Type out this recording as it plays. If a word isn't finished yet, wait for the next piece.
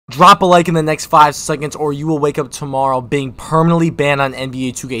Drop a like in the next 5 seconds or you will wake up tomorrow being permanently banned on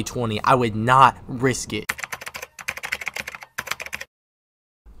NBA 2K20. I would not risk it.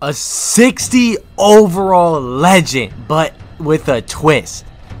 A 60 overall legend, but with a twist.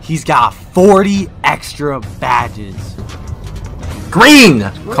 He's got 40 extra badges. Green!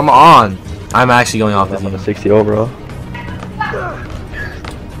 Come on. I'm actually going off this. I'm on a 60 overall.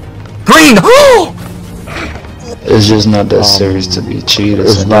 Green! It's just not that serious to be cheated.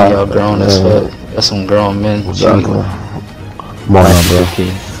 It's not y'all grown as fuck. That's some grown men cheating. Come on, bro.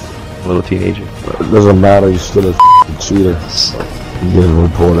 A little teenager. It doesn't matter, you're still a cheater. You get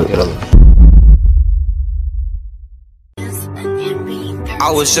reported.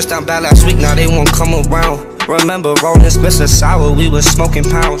 I was just down bad last week, now they won't come around. Remember rolling splits of sour, we was smoking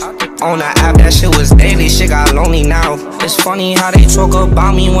pounds. On the app, that shit was daily, shit got lonely now. It's funny how they talk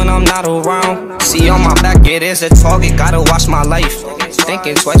about me when I'm not around. See on my back, it is a target, gotta watch my life.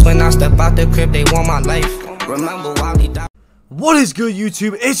 Thinking twice when I step out the crib, they want my life. Remember while he died. What is good,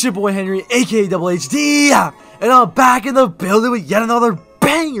 YouTube? It's your boy Henry, aka DoubleH DF, and I'm back in the building with yet another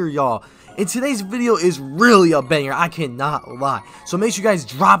banger, y'all. And today's video is really a banger, I cannot lie. So make sure you guys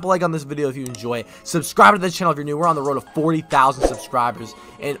drop a like on this video if you enjoy it. Subscribe to the channel if you're new. We're on the road to 40,000 subscribers.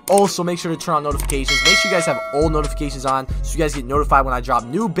 And also make sure to turn on notifications. Make sure you guys have all notifications on so you guys get notified when I drop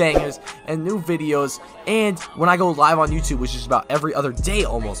new bangers and new videos. And when I go live on YouTube, which is about every other day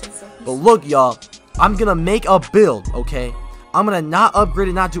almost. But look, y'all, I'm going to make a build, okay? I'm going to not upgrade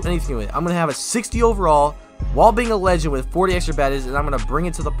it, not do anything with it. I'm going to have a 60 overall while being a legend with 40 extra badges, and I'm gonna bring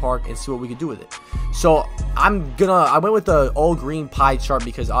it to the park and see what we can do with it. So I went with the all green pie chart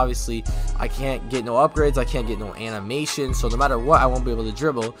because obviously I can't get no upgrades, I can't get no animation, so no matter what I won't be able to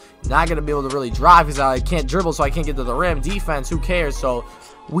dribble. Not gonna be able to really drive because I can't dribble, so I can't get to the rim. Defense, who cares? So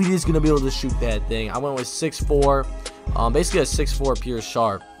we just gonna be able to shoot that thing. I went with 6'4", basically a 6'4" pure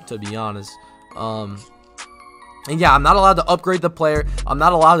sharp, to be honest. And yeah, I'm not allowed to upgrade the player. I'm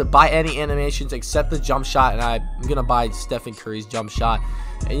not allowed to buy any animations except the jump shot. And I'm going to buy Stephen Curry's jump shot.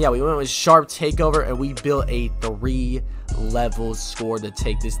 And yeah, we went with sharp takeover. And we built a 3-level score to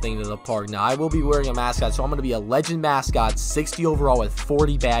take this thing to the park. Now, I will be wearing a mascot. So I'm going to be a legend mascot. 60 overall with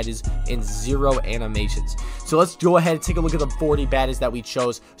 40 badges and 0 animations. So let's go ahead and take a look at the 40 badges that we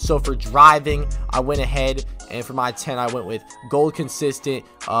chose. So for driving, I went ahead. And for my 10, I went with gold consistent,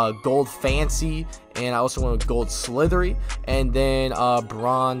 gold fancy, and I also went with gold slithery, and then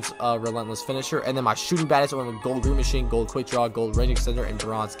bronze relentless finisher. And then my shooting badges, I went with gold green machine, gold quick draw, gold range extender, and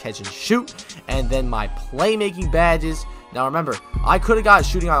bronze catch and shoot. And then my playmaking badges. Now remember, I could have got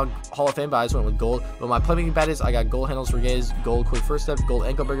shooting on Hall of Fame, but I just went with gold. But my playmaking badges, I got gold handles for gaze, gold quick first step, gold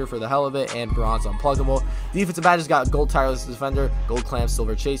ankle breaker for the hell of it, and bronze unpluggable. Defensive badges got gold tireless defender, gold clamp,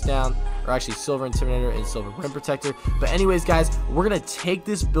 silver chase down, or actually silver intimidator and silver rim protector. But anyways, guys, we're gonna take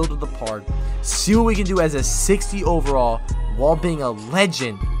this build to the park, see what we can do as a 60 overall while being a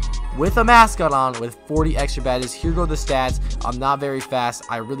legend with a mascot on with 40 extra badges. Here go the stats. I'm not very fast.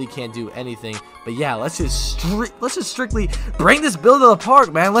 I really can't do anything. But yeah, let's just strictly bring this build to the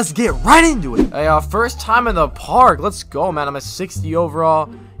park, man. Let's get right into it. Hey, first time in the park. Let's go, man. I'm a 60 overall.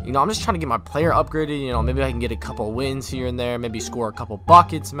 You know, I'm just trying to get my player upgraded. You know, maybe I can get a couple wins here and there. Maybe score a couple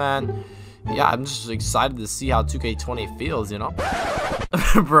buckets, man. Yeah, I'm just excited to see how 2K20 feels, you know?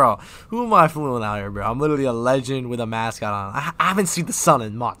 Bro, who am I fooling out here, bro? I'm literally a legend with a mascot on. I haven't seen the sun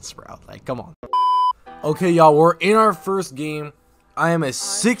in months, bro. Like, come on. Okay, y'all, we're in our first game. I am a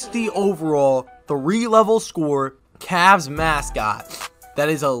 60 overall, 3-level score, Cavs mascot. That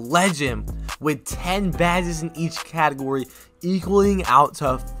is a legend with 10 badges in each category, equaling out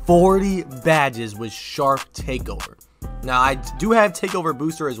to 40 badges with sharp takeover. Now, I do have takeover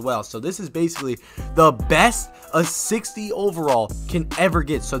booster as well, so this is basically the best a 60 overall can ever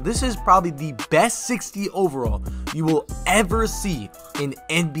get. So this is probably the best 60 overall you will ever see in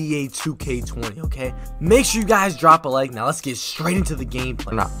NBA 2K20, okay? Make sure you guys drop a like. Now, let's get straight into the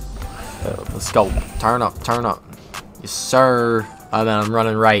gameplay. Let's go. Turn up, turn up. Yes, sir. Oh, man, I'm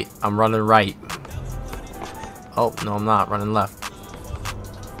running right. I'm running right. Oh, no, I'm not. Running left.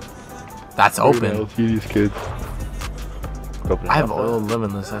 That's open. These kids. I have oil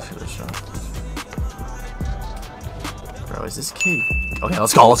limitless. I should have shown. Bro, is this kid? Okay,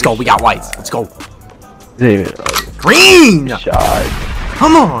 let's go. Let's go. We got whites. Let's go. Green. Shot.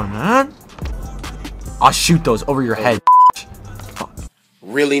 Come on, man. I'll shoot those over your head.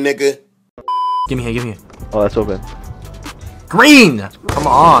 Really, nigga? Give me here. Give me here. Oh, that's open. Green. Come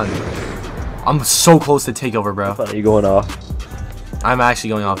on. I'm so close to takeover, bro. Are you going off? I'm actually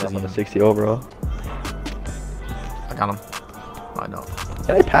going off this I'm on game. a 60 overall. I got him. I know.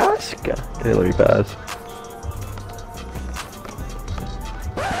 Can I pass? Can I let me pass?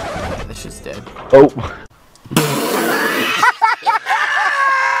 Shit's dead. Oh.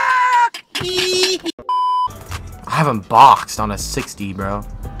 I haven't boxed on a 60, bro.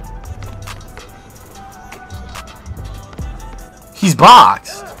 He's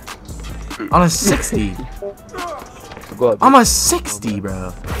boxed on a 60. I'm a 60,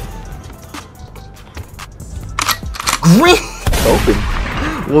 bro. Green. Open.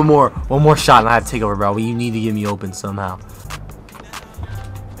 One more shot, and I have to take over, bro. You need to get me open somehow.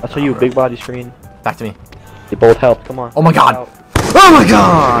 I saw you a big body screen. Back to me. They both help. Come on. Oh my god. Oh my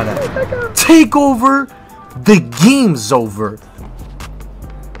god. Take over. The game's over.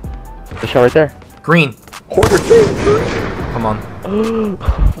 The shot right there. Green. Quarter game. Come on.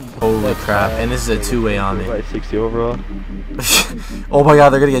 Holy crap. And this is a two-way on me. 60 overall. Oh my god,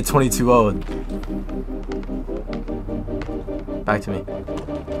 they're gonna get 22-0'd. Back to me.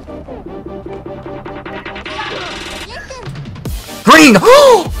 Green!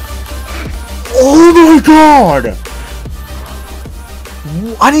 Oh my god!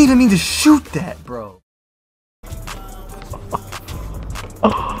 I didn't even mean to shoot that, bro.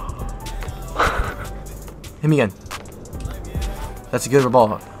 Hit me again. That's a good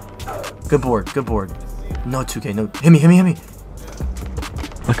ball. Good board, good board. No 2K, no. Hit me, hit me, hit me.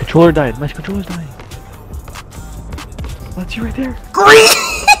 My controller died. My controller's dying. That's you right there. Green!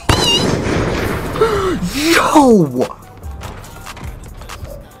 Yo!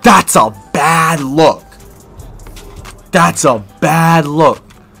 That's a bad look. That's a bad look.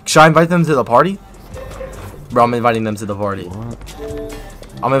 Should I invite them to the party? Bro, I'm inviting them to the party.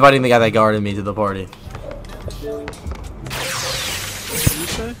 What? I'm inviting the guy that guarded me to the party.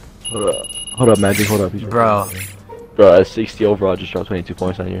 Hold up, Magic. Hold up. Bro. Bro, at 60 overall, just dropped 22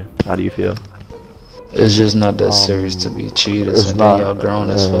 points on you. How do you feel? It's just not that serious to be cheaters. It's And not. then y'all grown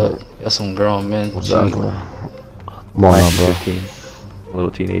as fuck. Y'all some grown men cheating. Come on, now, bro. 15. Little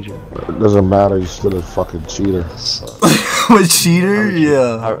teenager. It doesn't matter. You're still a fucking cheater. A cheater?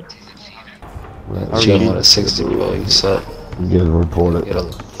 Yeah. Cheating with a 60, bro. You suck. You're getting reported. Get a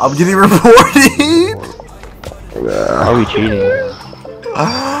I'm getting reported. How are we cheating?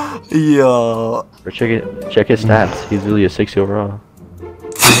 Yo. Bro, check his stats. He's really a 60 overall.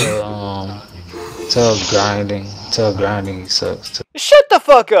 tell grinding he sucks. Shut the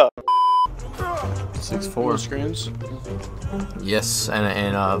fuck up. 6'4". Screens. Yes,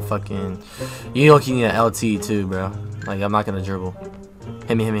 and fucking. You know you need an LT too, bro. Like I'm not gonna dribble.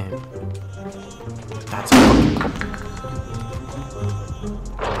 Hit me, hit me. That's a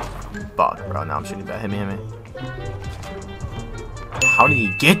fucking bug, bro. Now I'm shooting back. Hit me, hit me. How did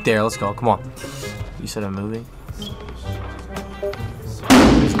he get there? Let's go. Come on. You said I'm moving.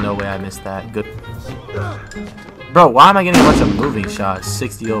 There's no way I missed that. Good. Bro, why am I getting a bunch of moving shots?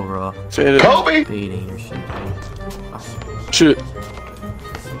 60 overall. Kobe! Baiting your shit. Oh. Shoot it.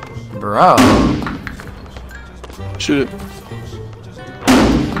 Bro. Shoot it.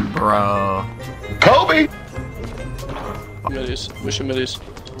 Bro. Kobe! Middies. Wish him middies.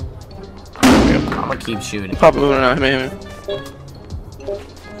 I'm gonna keep shooting. Pop it moving out. Hit me.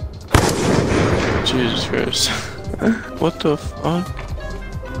 Jesus Christ. What the fuck?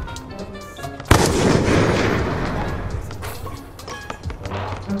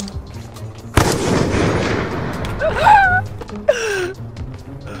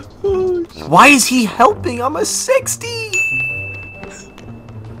 Why is he helping? I'm a 60.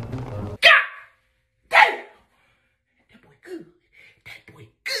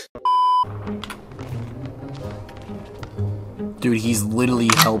 Dude, he's literally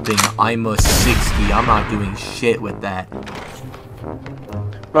helping. I'm a 60. I'm not doing shit with that.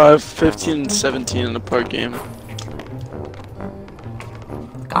 Bro, I have 15 and 17 in the park game.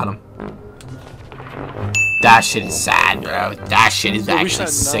 Got him. That shit is sad, bro. That shit is actually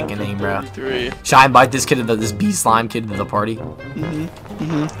sickening, bro. Should I invite this kid to this B slime kid to the party?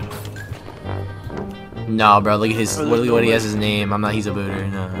 No, bro. Look at his. Look at what he has his name. I'm not. He's a booter.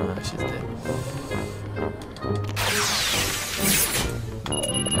 No, that shit's dead.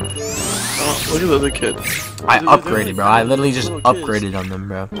 Look at the other kid. I upgraded, bro. I literally just upgraded on them,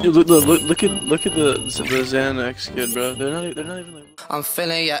 bro. Dude, look at the Xanax kid, bro. They're not even like. I'm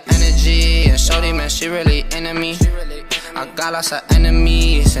feeling your energy, and shorty, man, she really into me. I got lots of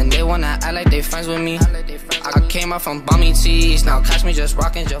enemies, and they wanna act like they friends with me. I came up from bummy tees, now catch me just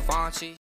rocking Givenchy.